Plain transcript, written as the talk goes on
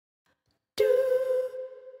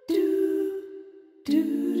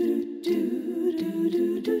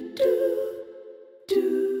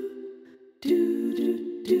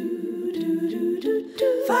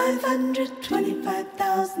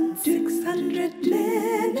525,600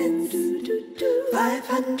 minutes,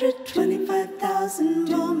 525,000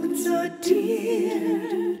 moments, oh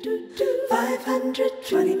dear.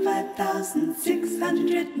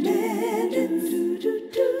 525,600 minutes.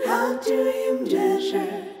 How do you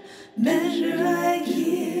measure a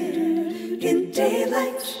year? In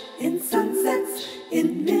daylights, in sunsets,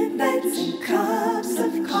 in midnights, in cups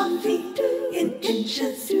of coffee, in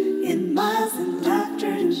inches, in miles, in laughter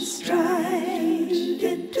and strife.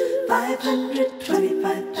 In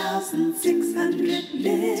 525,600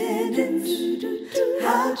 minutes.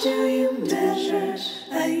 How do you measure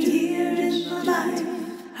a year in life?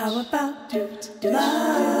 How about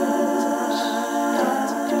love?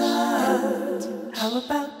 How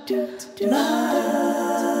about love?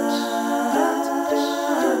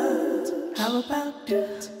 How about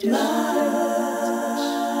love?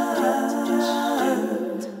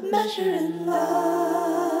 Measure in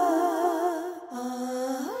love.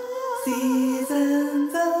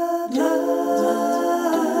 Seasons of love.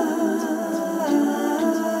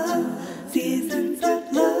 Seasons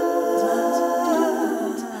of love.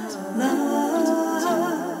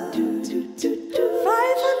 Love.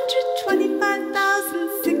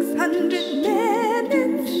 525,600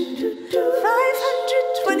 minutes.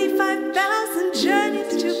 525,000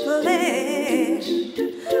 journeys to play.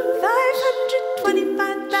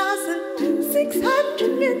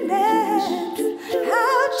 525,600 minutes.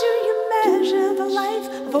 How do you measure the life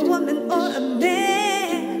of a woman or a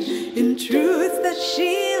man? In truths that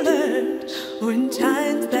she learned, or in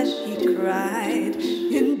times that he cried,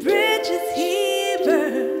 in bridges he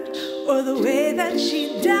burned, or the way that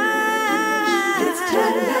she died. It's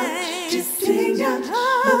time now to sing out,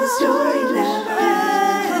 but the story never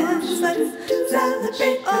ends. Let's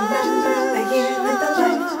celebrate, remember a year in the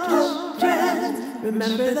life of friends.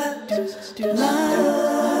 Remember the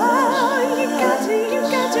love.